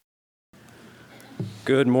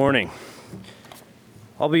Good morning.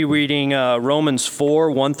 I'll be reading Romans 4,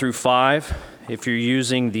 1 through 5. If you're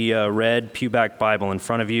using the red Pewback Bible in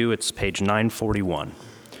front of you, it's page 941.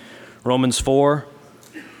 Romans 4,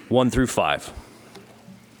 1 through 5.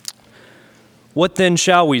 What then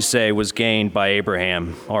shall we say was gained by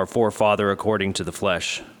Abraham, our forefather according to the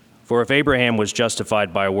flesh? For if Abraham was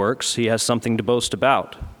justified by works, he has something to boast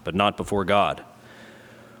about, but not before God.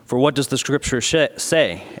 For what does the Scripture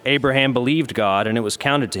say? Abraham believed God, and it was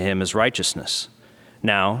counted to him as righteousness.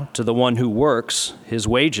 Now, to the one who works, his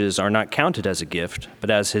wages are not counted as a gift, but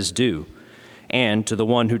as his due. And to the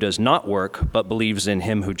one who does not work, but believes in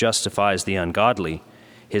him who justifies the ungodly,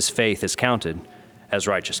 his faith is counted as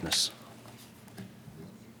righteousness.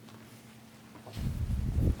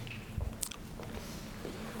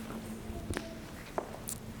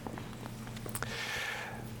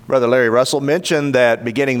 Brother Larry Russell mentioned that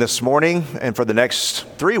beginning this morning and for the next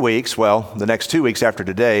 3 weeks, the next 2 weeks after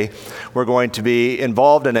today, we're going to be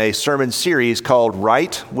involved in a sermon series called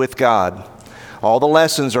Right with God. All the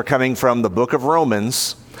lessons are coming from the book of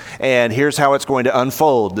Romans, and here's how it's going to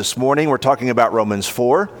unfold. This morning we're talking about Romans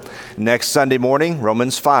 4, next Sunday morning,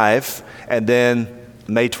 Romans 5, and then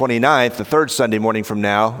May 29th, the third Sunday morning from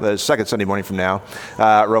now, the second Sunday morning from now,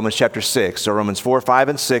 Romans chapter 6. So Romans 4, 5,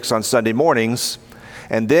 and 6 on Sunday mornings.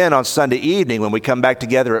 And then on Sunday evening, when we come back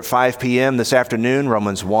together at 5 p.m. this afternoon,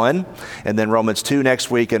 Romans 1, and then Romans 2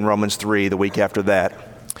 next week, and Romans 3 the week after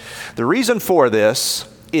that. The reason for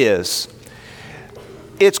this is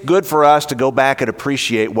it's good for us to go back and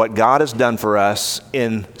appreciate what God has done for us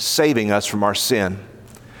in saving us from our sin.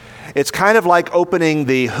 It's kind of like opening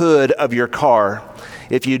the hood of your car.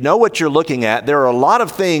 If you know what you're looking at, there are a lot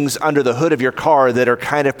of things under the hood of your car that are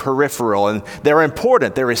kind of peripheral, and they're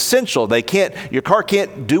important, they're essential. Your car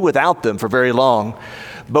can't do without them for very long.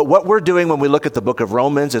 But what we're doing when we look at the book of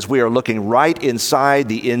Romans is we are looking right inside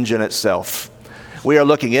the engine itself. We are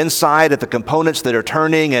looking inside at the components that are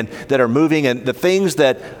turning and that are moving, and the things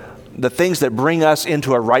that bring us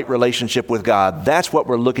into a right relationship with God. That's what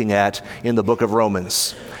we're looking at in the book of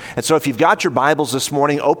Romans. And so if you've got your Bibles this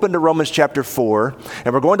morning, open to Romans chapter 4,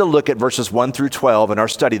 and we're going to look at verses 1 through 12 in our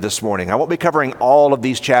study this morning. I won't be covering all of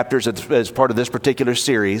these chapters as part of this particular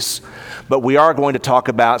series, but we are going to talk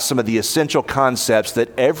about some of the essential concepts that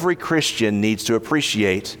every Christian needs to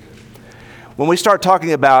appreciate. When we start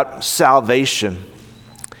talking about salvation,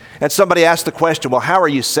 and somebody asks the question, well, how are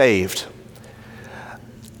you saved?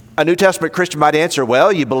 A New Testament Christian might answer,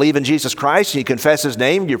 well, you believe in Jesus Christ, and you confess His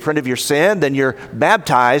name, you repent of your sin, then you're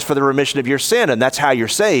baptized for the remission of your sin, and that's how you're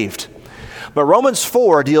saved. But Romans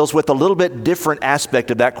 4 deals with a little bit different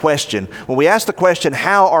aspect of that question. When we ask the question,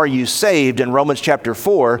 how are you saved in Romans chapter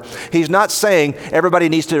 4, he's not saying everybody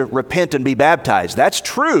needs to repent and be baptized. That's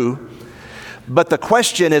true, but the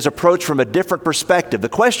question is approached from a different perspective. The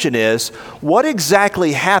question is, what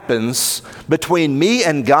exactly happens between me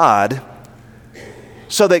and God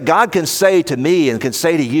so that God can say to me and can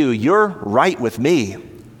say to you, you're right with me?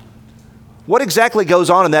 What exactly goes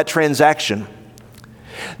on in that transaction?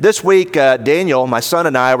 This week, Daniel, my son,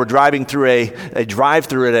 and I were driving through a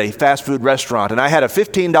drive-through at a fast food restaurant, and I had a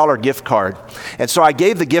 $15 gift card. And so I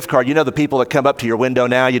gave the gift card. You know the people that come up to your window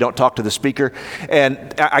now, you don't talk to the speaker.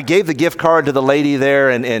 And I gave the gift card to the lady there,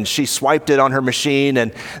 and she swiped it on her machine,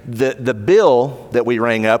 and the bill that we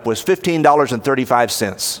rang up was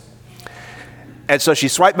 $15.35. And so she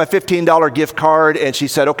swiped my $15 gift card, and she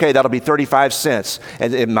said, okay, that'll be 35 cents.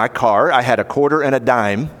 And in my car, I had a quarter and a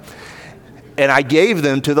dime, and I gave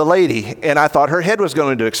them to the lady, and I thought her head was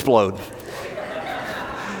going to explode.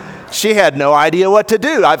 She had no idea what to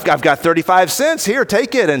do. I've got 35 cents, here,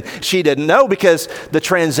 take it. And she didn't know because the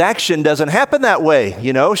transaction doesn't happen that way.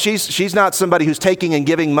 You know, she's not somebody who's taking and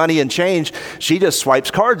giving money and change. She just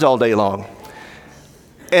swipes cards all day long.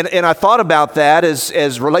 And I thought about that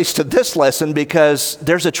as relates to this lesson because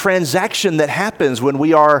there's a transaction that happens when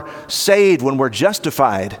we are saved, when we're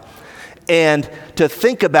justified. And to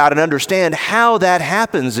think about and understand how that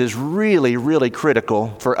happens is really, really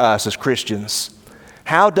critical for us as Christians.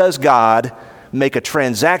 How does God make a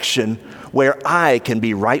transaction where I can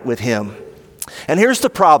be right with Him? And here's the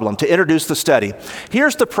problem, to introduce the study.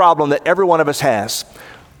 Here's the problem that every one of us has.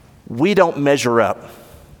 We don't measure up.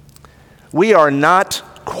 We are not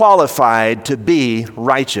qualified to be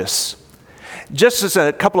righteous. Just as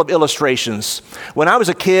a couple of illustrations, when I was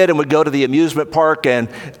a kid and would go to the amusement park, and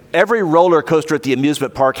every roller coaster at the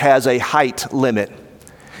amusement park has a height limit.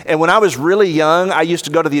 And when I was really young, I used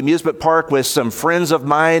to go to the amusement park with some friends of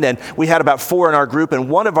mine, and we had about 4 in our group, and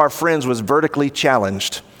one of our friends was vertically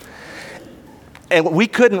challenged. And we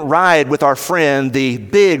couldn't ride with our friend the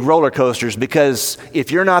big roller coasters because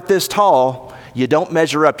if you're not this tall, you don't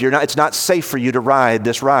measure up. It's not safe for you to ride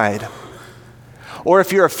this ride. Or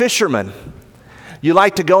if you're a fisherman, you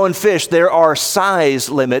like to go and fish, there are size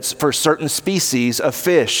limits for certain species of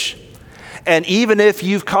fish. And even if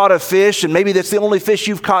you've caught a fish, and maybe that's the only fish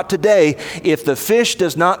you've caught today, if the fish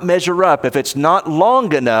does not measure up, if it's not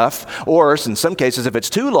long enough, or in some cases if it's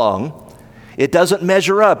too long, it doesn't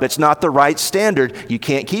measure up, it's not the right standard, you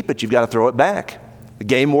can't keep it, you've got to throw it back. The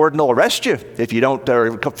game warden will arrest you if you don't,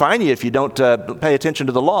 or fine you if you don't pay attention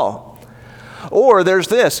to the law. Or there's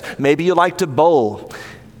this, maybe you like to bowl.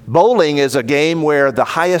 Bowling is a game where the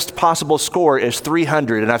highest possible score is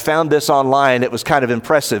 300, and I found this online. It was kind of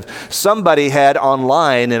impressive. Somebody had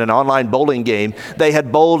online, in an online bowling game, they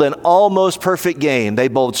had bowled an almost perfect game. They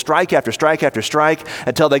bowled strike after strike after strike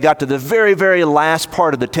until they got to the very, very last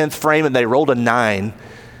part of the 10th frame, and they rolled a 9.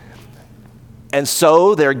 And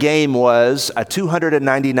so their game was a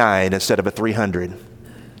 299 instead of a 300.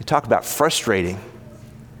 You talk about frustrating.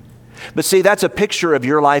 But see, that's a picture of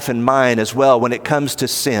your life and mine as well when it comes to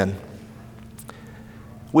sin.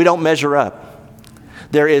 We don't measure up.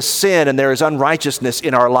 There is sin and there is unrighteousness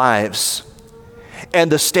in our lives.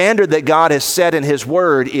 And the standard that God has set in His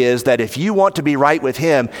Word is that if you want to be right with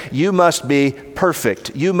Him, you must be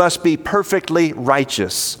perfect. You must be perfectly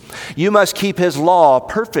righteous. You must keep His law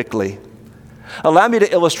perfectly. Allow me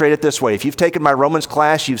to illustrate it this way. If you've taken my Romans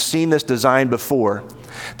class, you've seen this design before.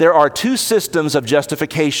 There are two systems of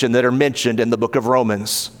justification that are mentioned in the book of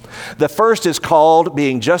Romans. The first is called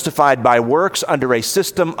being justified by works under a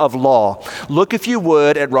system of law. Look, if you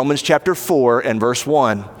would, at Romans chapter 4 and verse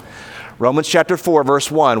 1. Romans chapter 4,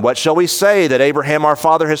 verse 1. What shall we say that Abraham our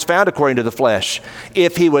father has found according to the flesh?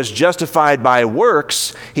 If he was justified by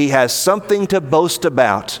works, he has something to boast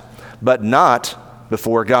about, but not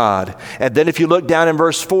before God. And then if you look down in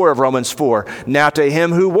verse 4 of Romans 4, now to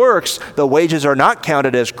him who works, the wages are not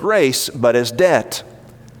counted as grace, but as debt.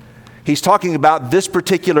 He's talking about this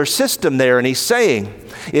particular system there, and he's saying,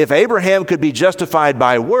 if Abraham could be justified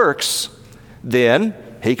by works, then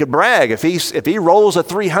he could brag. If he rolls a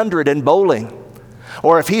 300 in bowling,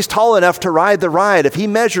 or if he's tall enough to ride the ride, if he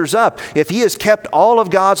measures up, if he has kept all of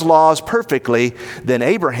God's laws perfectly, then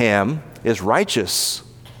Abraham is righteous.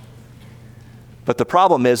 But the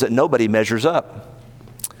problem is that nobody measures up.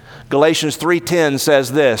 Galatians 3:10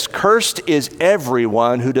 says this, cursed is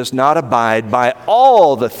everyone who does not abide by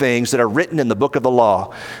all the things that are written in the book of the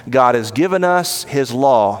law. God has given us His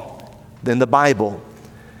law in the Bible.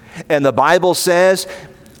 And the Bible says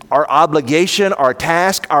our obligation, our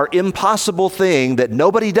task, our impossible thing that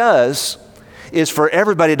nobody does is for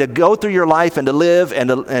everybody to go through your life and to live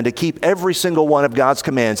and to keep every single one of God's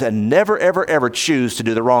commands and never, ever, ever choose to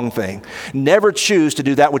do the wrong thing. Never choose to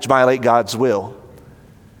do that which violates God's will.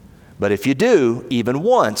 But if you do, even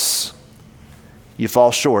once, you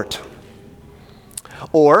fall short.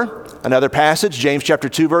 Or another passage, James chapter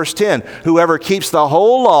 2, verse 10, whoever keeps the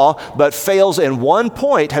whole law but fails in one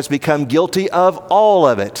point has become guilty of all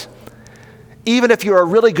of it. Even if you're a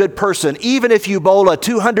really good person, even if you bowl a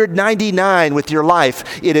 299 with your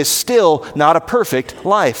life, it is still not a perfect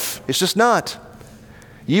life. It's just not.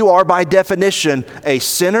 You are by definition a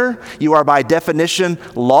sinner. You are by definition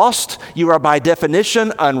lost. You are by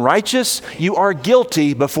definition unrighteous. You are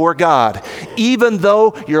guilty before God. Even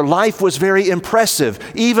though your life was very impressive,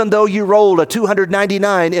 even though you rolled a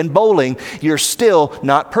 299 in bowling, you're still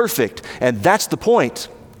not perfect. And that's the point.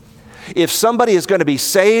 If somebody is going to be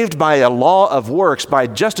saved by a law of works, by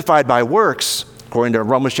justified by works, according to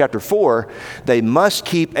Romans chapter 4, they must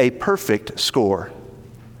keep a perfect score.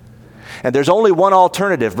 And there's only one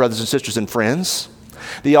alternative, brothers and sisters and friends.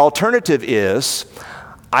 The alternative is,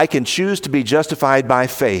 I can choose to be justified by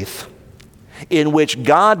faith, in which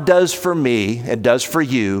God does for me and does for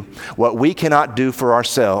you what we cannot do for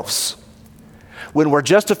ourselves. When we're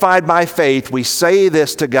justified by faith, we say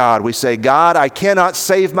this to God. We say, God, I cannot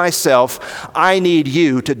save myself. I need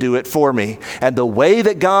you to do it for me. And the way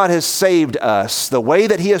that God has saved us, the way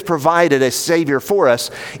that He has provided a Savior for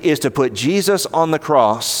us, is to put Jesus on the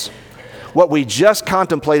cross. What we just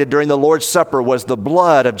contemplated during the Lord's Supper was the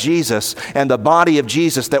blood of Jesus and the body of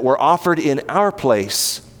Jesus that were offered in our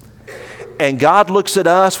place. And God looks at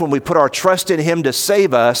us when we put our trust in Him to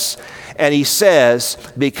save us, and He says,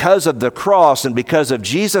 because of the cross and because of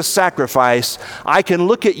Jesus' sacrifice, I can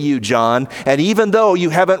look at you, John, and even though you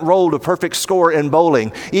haven't rolled a perfect score in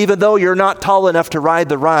bowling, even though you're not tall enough to ride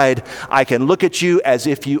the ride, I can look at you as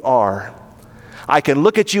if you are. I can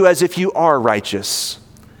look at you as if you are righteous,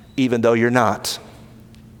 even though you're not.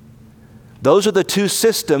 Those are the two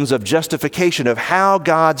systems of justification of how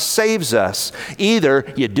God saves us.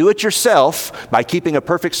 Either you do it yourself by keeping a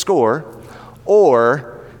perfect score,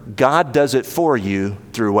 or God does it for you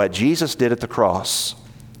through what Jesus did at the cross.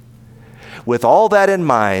 With all that in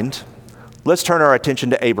mind, let's turn our attention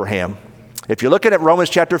to Abraham. If you're looking at Romans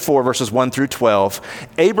chapter 4, verses 1 through 12,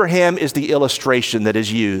 Abraham is the illustration that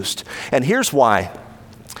is used. And here's why.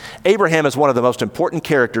 Abraham is one of the most important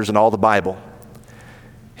characters in all the Bible.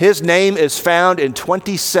 His name is found in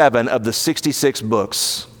 27 of the 66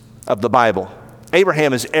 books of the Bible.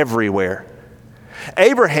 Abraham is everywhere.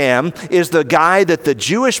 Abraham is the guy that the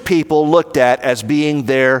Jewish people looked at as being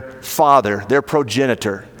their father, their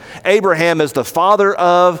progenitor. Abraham is the father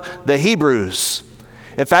of the Hebrews.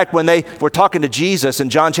 In fact, when they were talking to Jesus in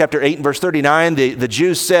John chapter 8 and verse 39, the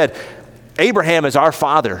Jews said, Abraham is our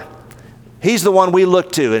father. He's the one we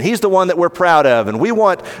look to, and he's the one that we're proud of. And we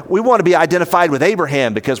want to be identified with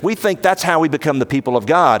Abraham because we think that's how we become the people of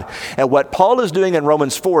God. And what Paul is doing in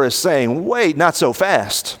Romans 4 is saying, wait, not so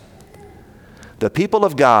fast. The people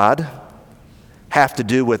of God have to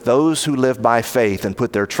do with those who live by faith and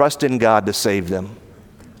put their trust in God to save them.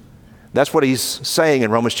 That's what he's saying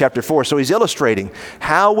in Romans chapter 4. So he's illustrating,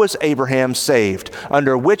 how was Abraham saved?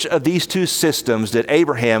 Under which of these two systems did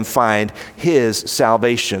Abraham find his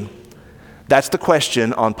salvation? That's the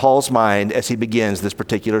question on Paul's mind as he begins this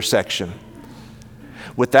particular section.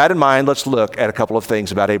 With that in mind, let's look at a couple of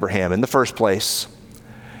things about Abraham. In the first place,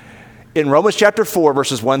 in Romans chapter 4,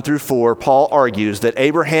 verses 1 through 4, Paul argues that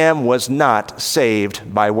Abraham was not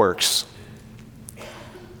saved by works.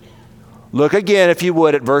 Look again, if you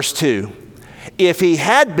would, at verse 2. If he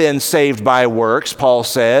had been saved by works, Paul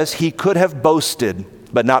says, he could have boasted,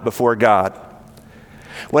 but not before God.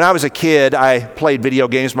 When I was a kid, I played video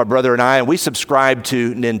games, my brother and I, and we subscribed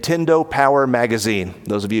to Nintendo Power Magazine.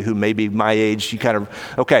 Those of you who may be my age, you kind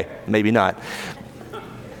of, okay, maybe not.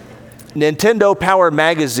 Nintendo Power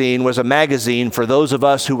Magazine was a magazine for those of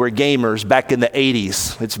us who were gamers back in the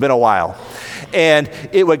 80s. It's been a while. And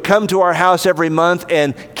it would come to our house every month,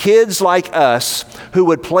 and kids like us who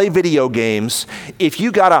would play video games, if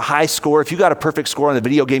you got a high score, if you got a perfect score on the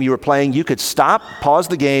video game you were playing, you could stop, pause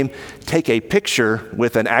the game, take a picture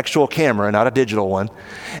with an actual camera, not a digital one,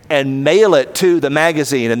 and mail it to the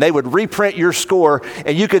magazine, and they would reprint your score,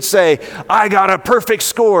 and you could say, I got a perfect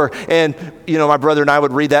score. And, you know, my brother and I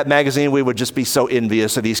would read that magazine. We would just be so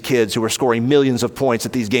envious of these kids who were scoring millions of points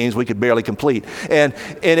at these games we could barely complete. And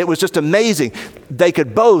it was just amazing. They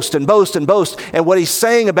could boast and boast and boast. And what he's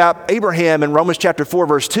saying about Abraham in Romans chapter 4,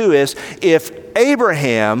 verse 2 is, if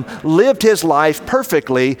Abraham lived his life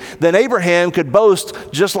perfectly, then Abraham could boast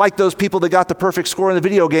just like those people that got the perfect score in the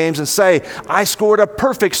video games and say, I scored a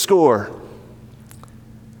perfect score.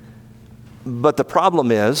 But the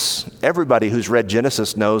problem is, everybody who's read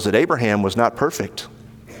Genesis knows that Abraham was not perfect.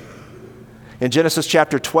 In Genesis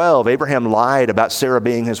chapter 12, Abraham lied about Sarah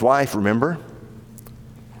being his wife, remember?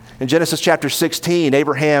 In Genesis chapter 16,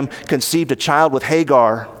 Abraham conceived a child with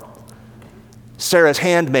Hagar, Sarah's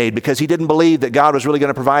handmaid, because he didn't believe that God was really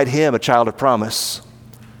going to provide him a child of promise.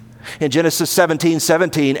 In Genesis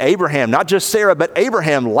 17:17, Abraham, not just Sarah, but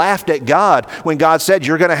Abraham laughed at God when God said,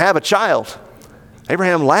 you're going to have a child.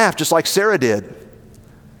 Abraham laughed just like Sarah did.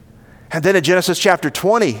 And then in Genesis chapter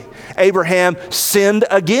 20, Abraham sinned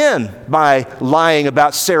again by lying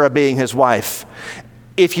about Sarah being his wife.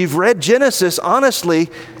 If you've read Genesis, honestly,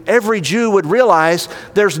 every Jew would realize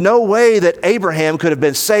there's no way that Abraham could have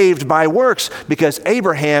been saved by works because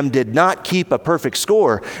Abraham did not keep a perfect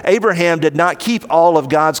score. Abraham did not keep all of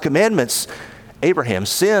God's commandments. Abraham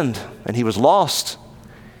sinned and he was lost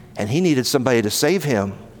and he needed somebody to save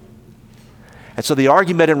him. And so the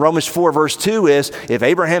argument in Romans 4 verse 2 is, if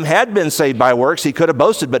Abraham had been saved by works, he could have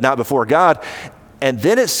boasted, but not before God. And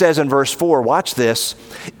then it says in verse 4, watch this,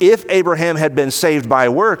 if Abraham had been saved by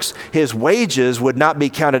works, his wages would not be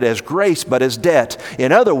counted as grace, but as debt.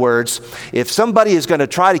 In other words, if somebody is going to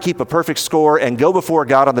try to keep a perfect score and go before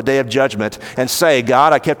God on the day of judgment and say,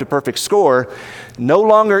 God, I kept a perfect score, no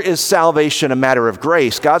longer is salvation a matter of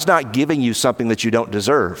grace. God's not giving you something that you don't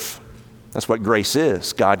deserve. That's what grace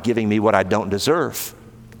is, God giving me what I don't deserve.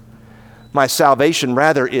 My salvation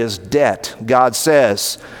rather is debt. God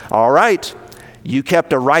says, all right, you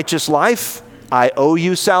kept a righteous life, I owe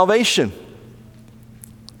you salvation.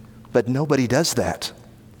 But nobody does that.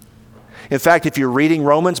 In fact, if you're reading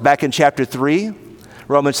Romans back in chapter 3,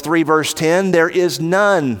 Romans 3 verse 10, there is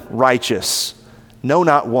none righteous, no,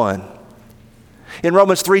 not one. In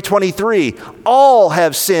Romans 3:23, all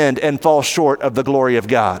have sinned and fall short of the glory of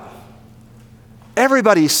God.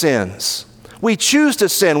 Everybody sins. We choose to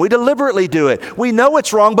sin. We deliberately do it. We know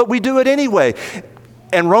it's wrong, but we do it anyway.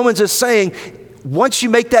 And Romans is saying, once you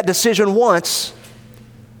make that decision once,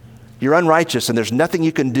 you're unrighteous and there's nothing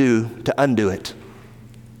you can do to undo it.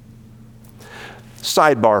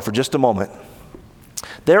 Sidebar for just a moment.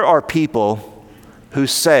 There are people who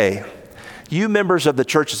say, you members of the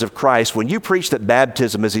churches of Christ, when you preach that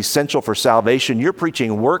baptism is essential for salvation, you're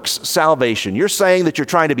preaching works salvation. You're saying that you're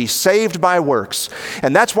trying to be saved by works.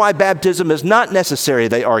 And that's why baptism is not necessary,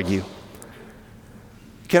 they argue.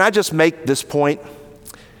 Can I just make this point?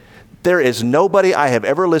 There is nobody I have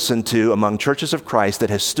ever listened to among churches of Christ that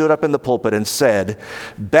has stood up in the pulpit and said,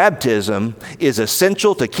 baptism is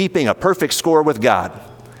essential to keeping a perfect score with God.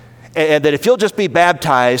 And that if you'll just be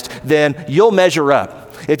baptized, then you'll measure up.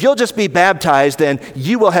 If you'll just be baptized, then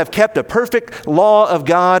you will have kept a perfect law of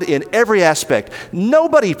God in every aspect.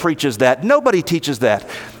 Nobody preaches that. Nobody teaches that.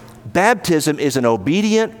 Baptism is an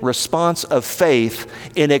obedient response of faith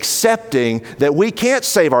in accepting that we can't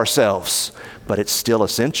save ourselves, but it's still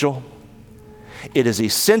essential. It is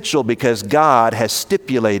essential because God has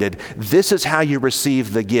stipulated this is how you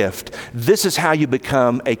receive the gift. This is how you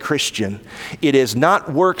become a Christian. It is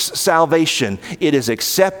not works salvation. It is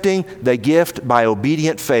accepting the gift by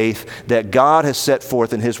obedient faith that God has set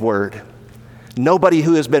forth in His Word. Nobody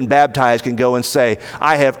who has been baptized can go and say,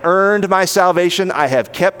 I have earned my salvation. I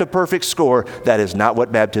have kept a perfect score. That is not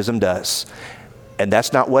what baptism does. And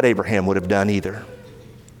that's not what Abraham would have done either.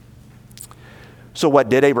 So what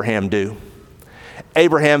did Abraham do?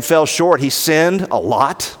 Abraham fell short. He sinned a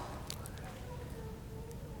lot.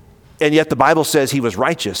 And yet the Bible says he was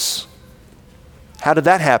righteous. How did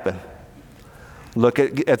that happen? Look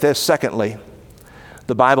at this. Secondly,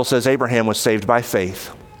 the Bible says Abraham was saved by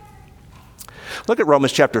faith. Look at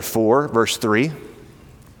Romans chapter 4, verse 3.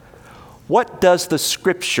 What does the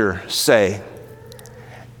Scripture say?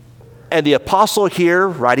 And the apostle here,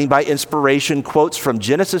 writing by inspiration, quotes from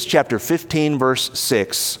Genesis chapter 15, verse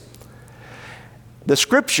 6. The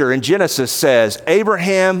Scripture in Genesis says,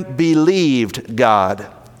 Abraham believed God,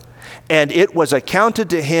 and it was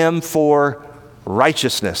accounted to him for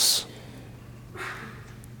righteousness.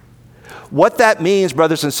 What that means,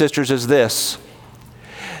 brothers and sisters, is this: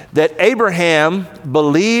 that Abraham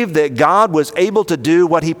believed that God was able to do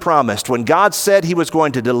what He promised. When God said He was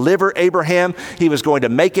going to deliver Abraham, He was going to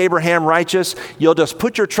make Abraham righteous. You'll just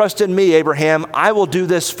put your trust in me, Abraham. I will do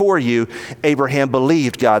this for you. Abraham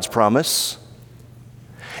believed God's promise.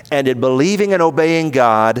 And in believing and obeying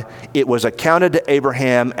God, it was accounted to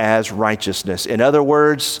Abraham as righteousness. In other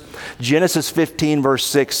words, Genesis 15 verse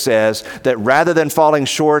 6 says that rather than falling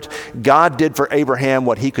short, God did for Abraham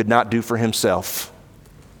what he could not do for himself.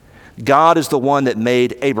 God is the one that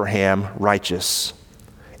made Abraham righteous,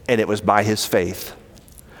 and it was by his faith,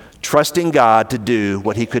 trusting God to do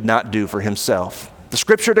what he could not do for himself. The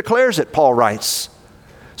Scripture declares it, Paul writes.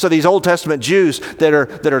 So these Old Testament Jews that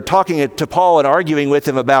are talking to Paul and arguing with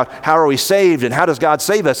him about how are we saved and how does God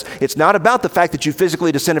save us, it's not about the fact that you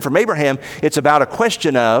physically descended from Abraham. It's about a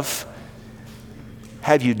question of,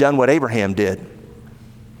 have you done what Abraham did?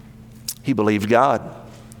 He believed God.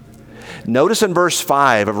 Notice in verse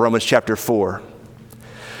 5 of Romans chapter 4,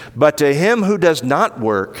 but to him who does not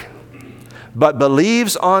work, but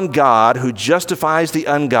believes on God who justifies the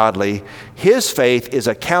ungodly, his faith is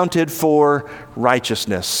accounted for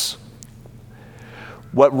righteousness.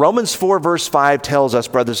 What Romans 4 verse 5 tells us,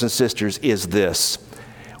 brothers and sisters, is this: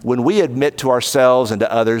 when we admit to ourselves and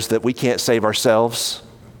to others that we can't save ourselves,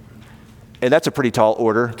 and that's a pretty tall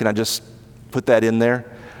order, can I just put that in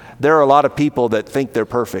there? There are a lot of people that think they're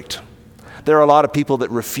perfect. There are a lot of people that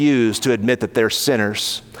refuse to admit that they're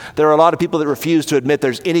sinners. There are a lot of people that refuse to admit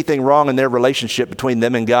there's anything wrong in their relationship between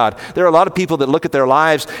them and God. There are a lot of people that look at their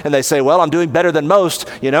lives and they say, well, I'm doing better than most.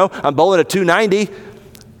 You know, I'm bowling a 290.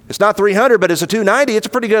 It's not 300, but it's a 290. It's a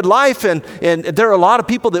pretty good life. And there are a lot of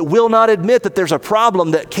people that will not admit that there's a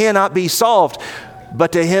problem that cannot be solved.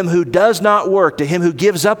 But to him who does not work, to him who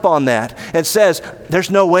gives up on that and says, there's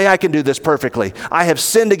no way I can do this perfectly. I have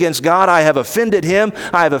sinned against God. I have offended him.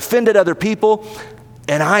 I have offended other people.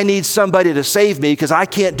 And I need somebody to save me because I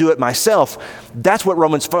can't do it myself. That's what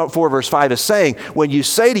Romans 4 verse 5 is saying. When you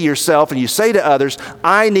say to yourself and you say to others,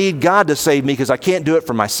 I need God to save me because I can't do it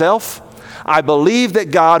for myself. I believe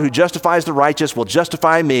that God who justifies the righteous will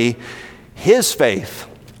justify me. His faith,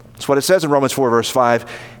 that's what it says in Romans 4 verse 5,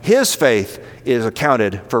 his faith is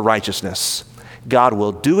accounted for righteousness. God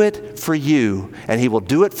will do it for you, and he will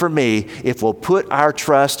do it for me if we'll put our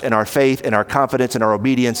trust and our faith and our confidence and our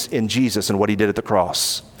obedience in Jesus and what he did at the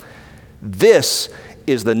cross. This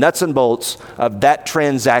is the nuts and bolts of that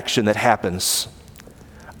transaction that happens.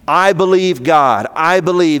 I believe God. I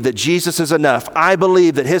believe that Jesus is enough. I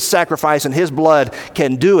believe that his sacrifice and his blood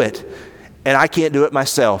can do it, and I can't do it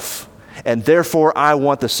myself. And therefore, I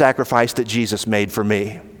want the sacrifice that Jesus made for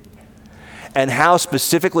me. And how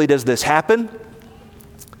specifically does this happen?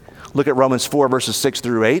 Look at Romans 4, verses 6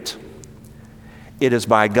 through 8. It is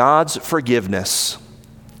by God's forgiveness.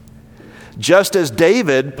 Just as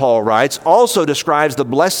David, Paul writes, also describes the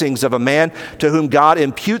blessings of a man to whom God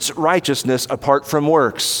imputes righteousness apart from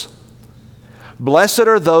works. Blessed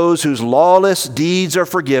are those whose lawless deeds are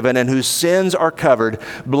forgiven and whose sins are covered.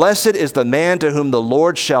 Blessed is the man to whom the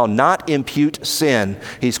Lord shall not impute sin.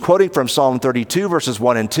 He's quoting from Psalm 32, verses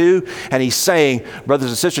 1 and 2, and he's saying, brothers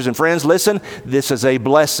and sisters and friends, listen, this is a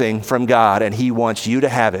blessing from God, and he wants you to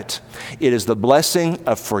have it. It is the blessing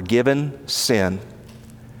of forgiven sin.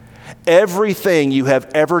 Everything you have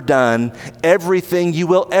ever done, everything you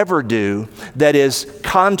will ever do that is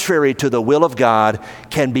contrary to the will of God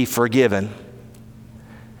can be forgiven.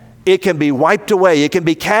 It can be wiped away. It can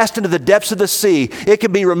be cast into the depths of the sea. It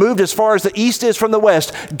can be removed as far as the east is from the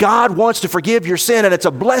west. God wants to forgive your sin, and it's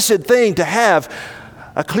a blessed thing to have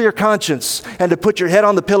a clear conscience and to put your head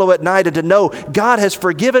on the pillow at night and to know God has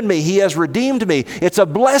forgiven me. He has redeemed me. It's a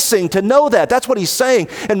blessing to know that. That's what he's saying.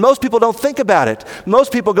 And most people don't think about it.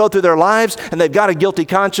 Most people go through their lives and they've got a guilty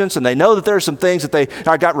conscience and they know that there are some things that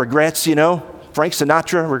I got regrets, Frank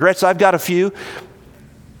Sinatra, regrets. I've got a few.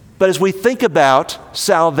 But as we think about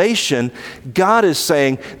salvation, God is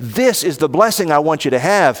saying, this is the blessing I want you to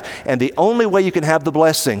have. And the only way you can have the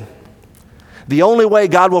blessing, the only way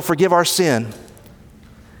God will forgive our sin,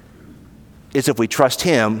 is if we trust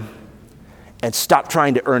him and stop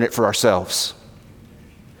trying to earn it for ourselves.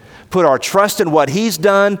 Put our trust in what he's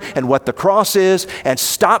done and what the cross is, and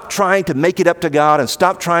stop trying to make it up to God and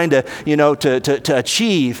stop trying to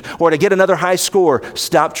achieve or to get another high score.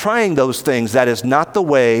 Stop trying those things. That is not the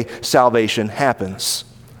way salvation happens.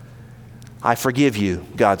 I forgive you,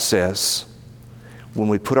 God says, when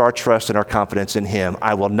we put our trust and our confidence in him.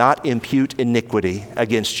 I will not impute iniquity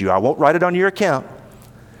against you. I won't write it on your account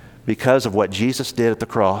because of what Jesus did at the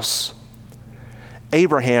cross.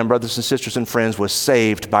 Abraham, brothers and sisters and friends, was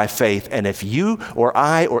saved by faith. And if you or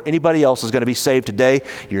I or anybody else is going to be saved today,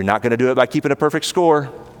 you're not going to do it by keeping a perfect score.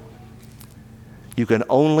 You can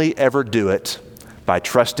only ever do it by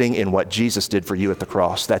trusting in what Jesus did for you at the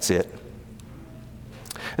cross. That's it.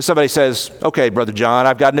 And somebody says, okay, Brother John,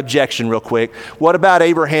 I've got an objection real quick. What about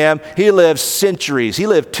Abraham? He lived centuries. He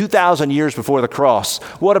lived 2,000 years before the cross.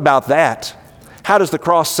 What about that? How does the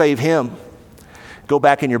cross save him? Go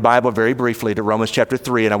back in your Bible very briefly to Romans chapter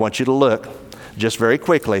 3, and I want you to look just very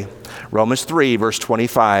quickly. Romans 3, verse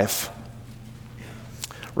 25.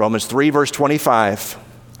 Romans 3, verse 25.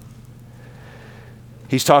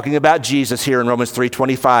 He's talking about Jesus here in Romans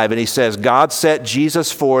 3:25, and he says, God set Jesus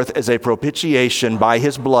forth as a propitiation by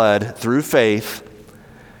his blood through faith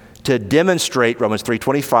to demonstrate, Romans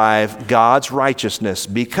 3:25, God's righteousness,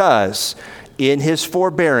 because in his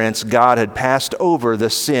forbearance, God had passed over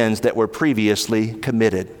the sins that were previously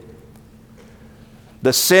committed.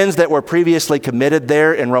 The sins that were previously committed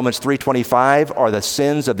there in Romans 3:25 are the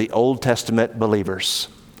sins of the Old Testament believers.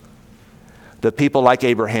 The people like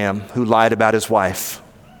Abraham who lied about his wife.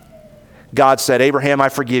 God said, Abraham, I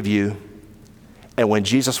forgive you. And when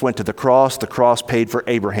Jesus went to the cross paid for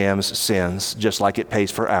Abraham's sins, just like it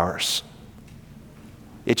pays for ours.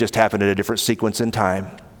 It just happened at a different sequence in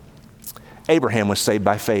time. Abraham was saved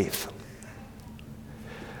by faith.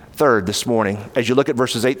 Third, this morning, as you look at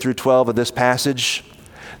verses 8 through 12 of this passage,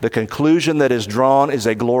 the conclusion that is drawn is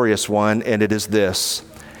a glorious one, and it is this: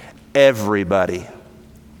 everybody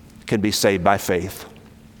can be saved by faith.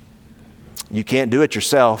 You can't do it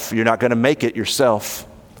yourself. You're not going to make it yourself.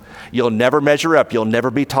 You'll never measure up. You'll never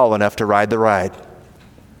be tall enough to ride the ride.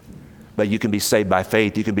 But you can be saved by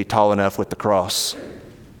faith. You can be tall enough with the cross.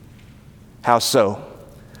 How so?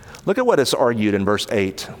 Look at what is argued in verse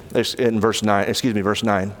 9.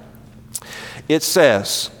 It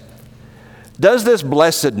says, does this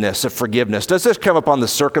blessedness of forgiveness, does this come upon the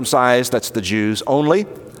circumcised, that's the Jews, only,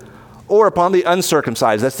 or upon the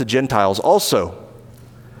uncircumcised, that's the Gentiles also?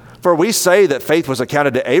 For we say that faith was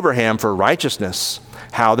accounted to Abraham for righteousness.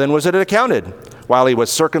 How then was it accounted? While he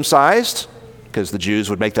was circumcised, because the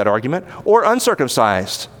Jews would make that argument, or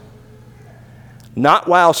uncircumcised? Not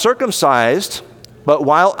while circumcised, but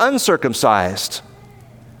while uncircumcised.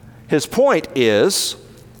 His point is,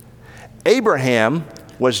 Abraham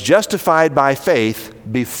was justified by faith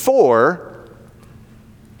before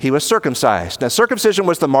he was circumcised. Now, circumcision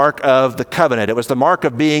was the mark of the covenant. It was the mark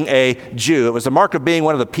of being a Jew. It was the mark of being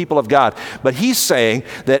one of the people of God. But he's saying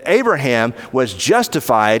that Abraham was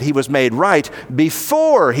justified, he was made right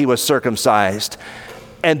before he was circumcised.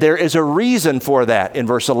 And there is a reason for that in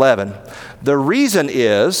verse 11. The reason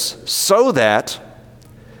is so that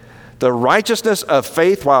the righteousness of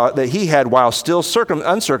faith that he had while still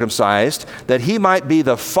uncircumcised, that he might be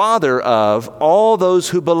the father of all those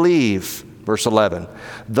who believe. Verse 11,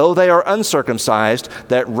 though they are uncircumcised,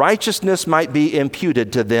 that righteousness might be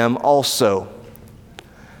imputed to them also.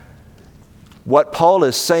 What Paul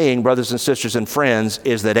is saying, brothers and sisters and friends,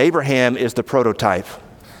 is that Abraham is the prototype.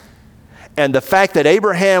 And the fact that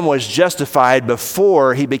Abraham was justified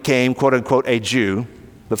before he became, quote unquote, a Jew,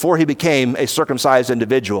 before he became a circumcised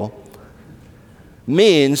individual,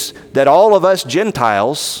 means that all of us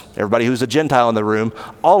Gentiles, everybody who's a Gentile in the room,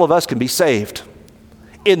 all of us can be saved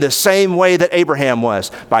in the same way that Abraham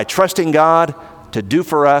was, by trusting God to do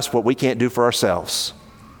for us what we can't do for ourselves.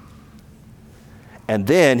 And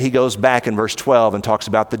then he goes back in verse 12 and talks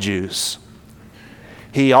about the Jews.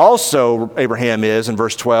 He also, Abraham is, in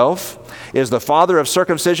verse 12, is the father of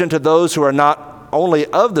circumcision to those who are not only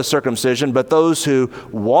of the circumcision, but those who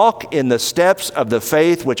walk in the steps of the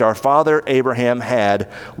faith which our father Abraham had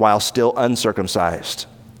while still uncircumcised.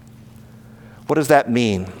 What does that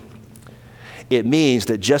mean? It means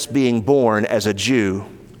that just being born as a Jew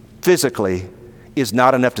physically is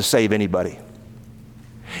not enough to save anybody.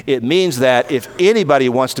 It means that if anybody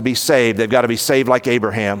wants to be saved, they've got to be saved like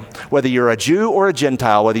Abraham. Whether you're a Jew or a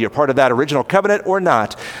Gentile, whether you're part of that original covenant or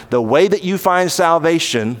not, the way that you find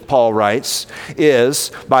salvation, Paul writes,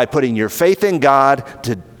 is by putting your faith in God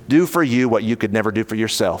to do for you what you could never do for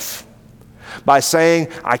yourself. By saying,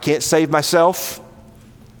 I can't save myself,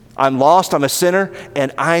 I'm lost, I'm a sinner,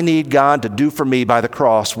 and I need God to do for me by the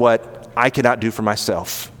cross what I cannot do for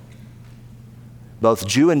myself. Both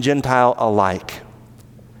Jew and Gentile alike.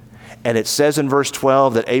 And it says in verse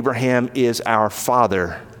 12 that Abraham is our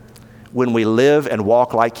father when we live and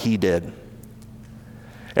walk like he did.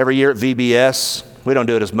 Every year at VBS, we don't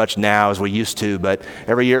do it as much now as we used to, but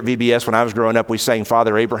every year at VBS when I was growing up, we sang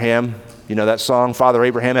Father Abraham. You know that song, Father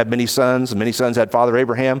Abraham had many sons, and many sons had Father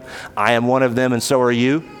Abraham. I am one of them, and so are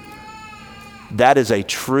you. That is a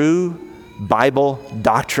true Bible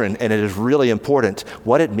doctrine, and it is really important.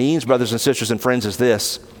 What it means, brothers and sisters and friends, is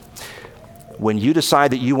this. When you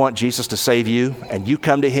decide that you want Jesus to save you, and you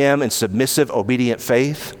come to him in submissive, obedient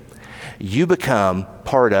faith, you become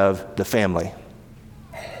part of the family.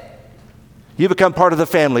 You become part of the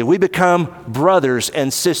family. We become brothers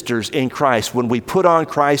and sisters in Christ when we put on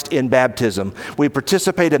Christ in baptism. We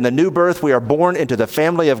participate in the new birth. We are born into the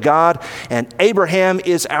family of God, and Abraham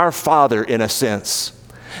is our father in a sense.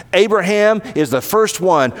 Abraham is the first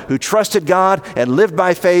one who trusted God and lived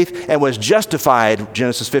by faith and was justified,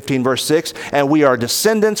 Genesis 15, verse 6, and we are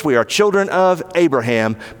descendants, we are children of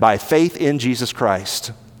Abraham by faith in Jesus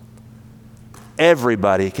Christ.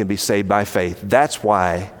 Everybody can be saved by faith. That's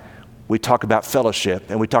why we talk about fellowship,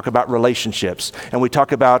 and we talk about relationships, and we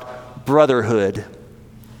talk about brotherhood,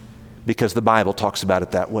 because the Bible talks about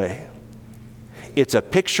it that way. It's a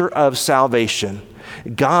picture of salvation.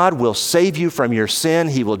 God will save you from your sin.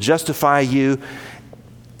 He will justify you.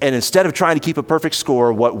 And instead of trying to keep a perfect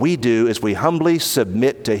score, what we do is we humbly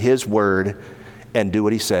submit to his word and do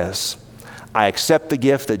what he says. I accept the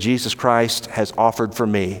gift that Jesus Christ has offered for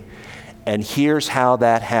me. And here's how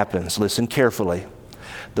that happens. Listen carefully.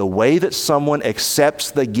 The way that someone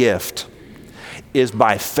accepts the gift is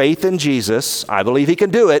by faith in Jesus. I believe he can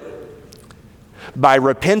do it. By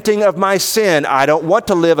repenting of my sin, I don't want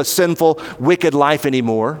to live a sinful, wicked life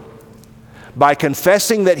anymore. By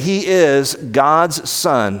confessing that he is God's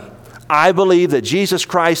Son, I believe that Jesus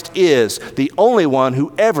Christ is the only one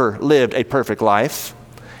who ever lived a perfect life,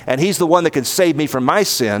 and he's the one that can save me from my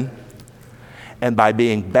sin. And by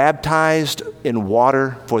being baptized in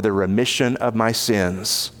water for the remission of my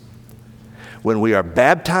sins. When we are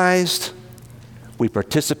baptized, we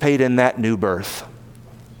participate in that new birth.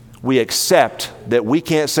 We accept that we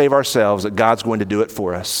can't save ourselves, that God's going to do it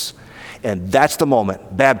for us. And that's the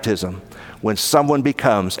moment, baptism, when someone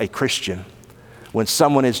becomes a Christian, when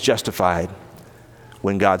someone is justified,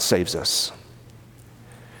 when God saves us.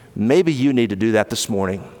 Maybe you need to do that this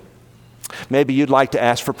morning. Maybe you'd like to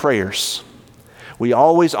ask for prayers. We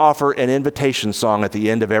always offer an invitation song at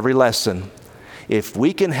the end of every lesson. If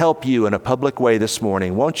we can help you in a public way this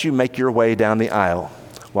morning, won't you make your way down the aisle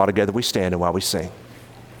while together we stand and while we sing?